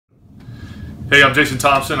Hey, I'm Jason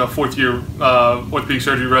Thompson, a fourth-year orthopedic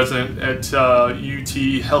surgery resident at UT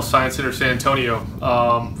Health Science Center San Antonio.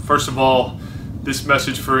 First of all, this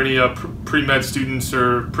message for any pre-med students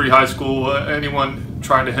or pre-high school, anyone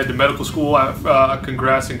trying to head to medical school,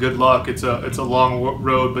 congrats and good luck. It's a long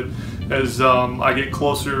road, but as I get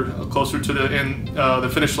closer to the end, the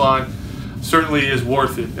finish line, certainly is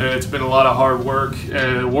worth it. It's been a lot of hard work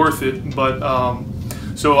and worth it. But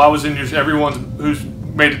so I was in everyone who's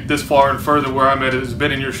made it this far and further where I'm at has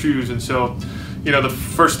been in your shoes, and so the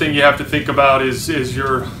first thing you have to think about is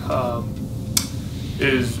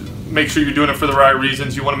make sure you're doing it for the right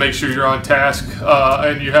reasons. You want to make sure you're on task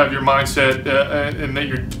and you have your mindset and that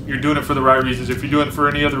you're doing it for the right reasons. If you're doing it for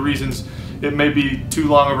any other reasons, it may be too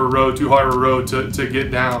long of a road, too hard of a road to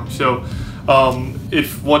get down. So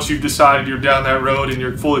if once you've decided you're down that road and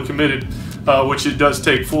you're fully committed, which it does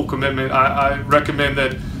take full commitment, I recommend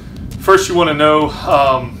that first you want to know,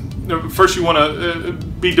 first you want to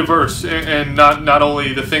be diverse and not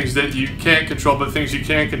only the things that you can't control, but things you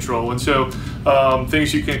can control. And so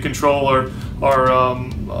things you can control are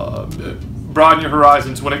broaden your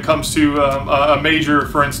horizons. When it comes to a major,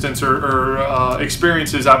 for instance, or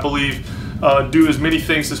experiences, I believe do as many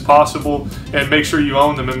things as possible and make sure you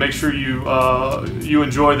own them and make sure you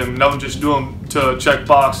enjoy them. Don't just do them to check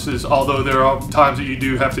boxes, although there are times that you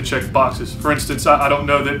do have to check boxes. For instance, I don't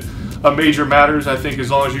know that a major matters. I think as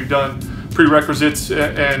long as you've done prerequisites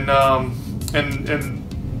and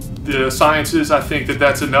the sciences, I think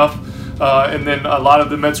that's enough. And then a lot of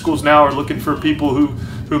the med schools now are looking for people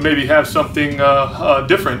who maybe have something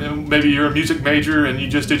different. And maybe you're a music major and you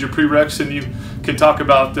just did your prereqs and you can talk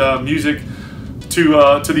about music to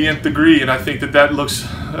the nth degree. And I think that looks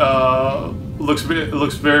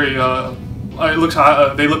very.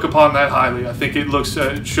 They look upon that highly. I think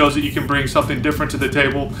it shows that you can bring something different to the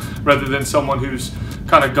table rather than someone who's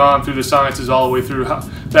kind of gone through the sciences all the way through.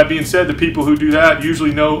 That being said, the people who do that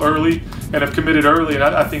usually know early and have committed early, and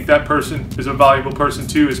I think that person is a valuable person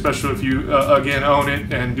too, especially if you again own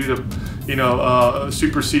it and do the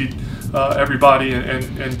supersede everybody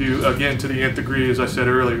and do again to the nth degree, as I said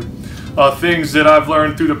earlier. Things that I've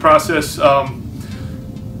learned through the process.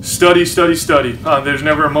 Study. There's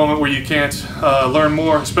never a moment where you can't learn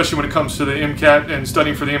more, especially when it comes to the MCAT and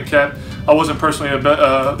studying for the MCAT. I wasn't personally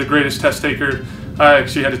the greatest test taker. I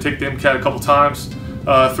actually had to take the MCAT a couple times,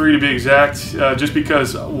 3 to be exact, just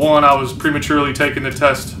because one, I was prematurely taking the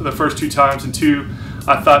test the first 2 times, and 2,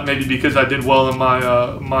 I thought maybe because I did well in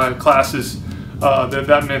my classes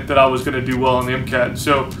that meant that I was going to do well on the MCAT.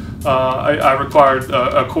 So I required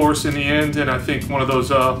a course in the end, and I think one of those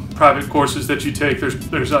private courses that you take, I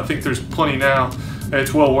think there's plenty now, and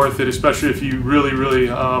it's well worth it, especially if you really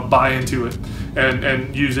buy into it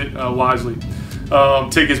and use it wisely.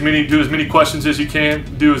 Do as many questions as you can,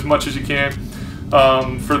 do as much as you can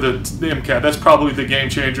for the MCAT. That's probably the game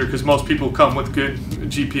changer, because most people come with good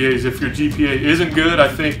GPAs. If your GPA isn't good, I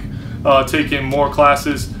think taking more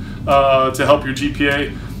classes to help your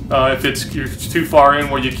GPA. If you're too far in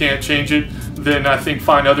where you can't change it, then I think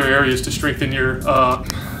find other areas to strengthen your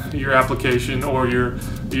application or your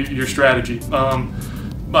strategy.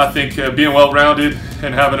 I think being well-rounded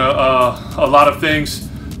and having a lot of things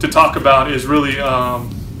to talk about is really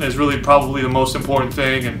probably the most important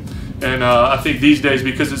thing. And I think these days,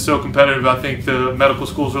 because it's so competitive, I think the medical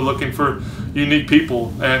schools are looking for unique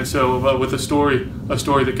people, and so with a story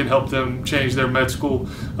that can help them change their med school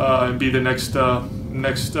and be the next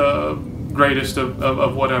greatest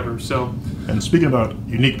of whatever. So, and speaking about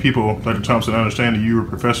unique people, Dr. Thompson, I understand that you were a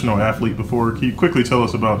professional athlete before. Can you quickly tell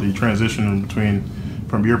us about the transition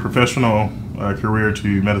from your professional career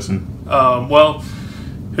to medicine? Well,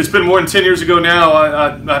 it's been more than 10 years ago now.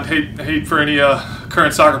 I'd hate for any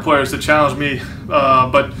current soccer players to challenge me,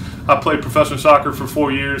 but I played professional soccer for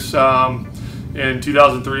 4 years. In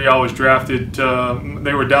 2003, I was drafted.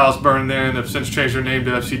 They were Dallas Burn then. Have since changed their name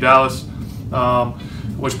to FC Dallas. At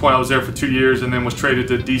which point I was there for 2 years, and then was traded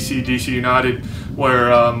to DC United,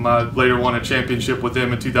 where I later won a championship with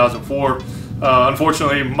them in 2004.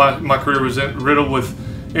 Unfortunately, my career was riddled with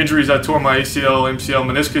injuries. I tore my ACL, MCL,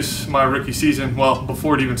 meniscus my rookie season, well,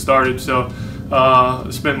 before it even started. So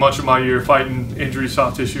spent much of my year fighting injuries,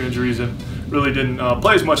 soft tissue injuries, and really didn't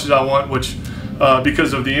play as much as I want, which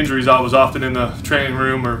because of the injuries, I was often in the training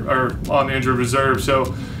room or on the injured reserve.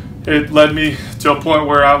 So it led me to a point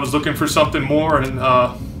where I was looking for something more, and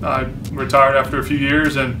I retired after a few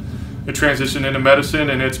years, and it transitioned into medicine,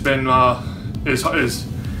 and it's been as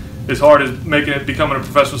hard as becoming a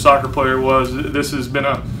professional soccer player was. This has been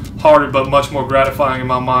a harder but much more gratifying in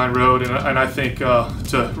my mind road, and I think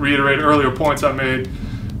to reiterate earlier points I made,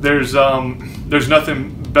 there's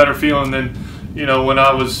nothing better feeling than you know, when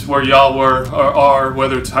I was where y'all were or are,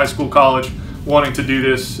 whether it's high school, college, wanting to do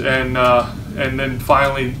this, and then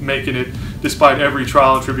finally making it despite every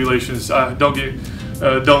trial and tribulations. Don't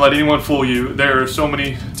let anyone fool you. There are so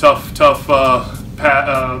many tough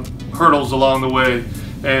hurdles along the way,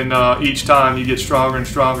 and each time you get stronger and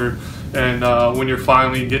stronger. And when you're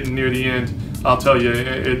finally getting near the end, I'll tell you,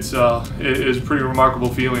 it is a pretty remarkable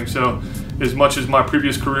feeling. So, as much as my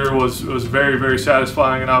previous career was very, very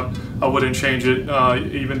satisfying, and I wouldn't change it,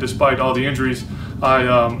 even despite all the injuries,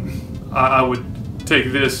 I would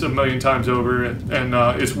take this a million times over, and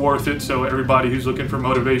it's worth it. So everybody who's looking for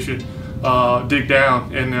motivation, dig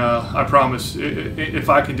down, and I promise, if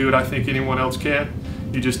I can do it, I think anyone else can.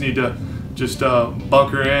 You just need to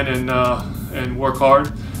bunker in and work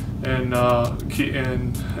hard, and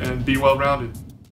be well-rounded.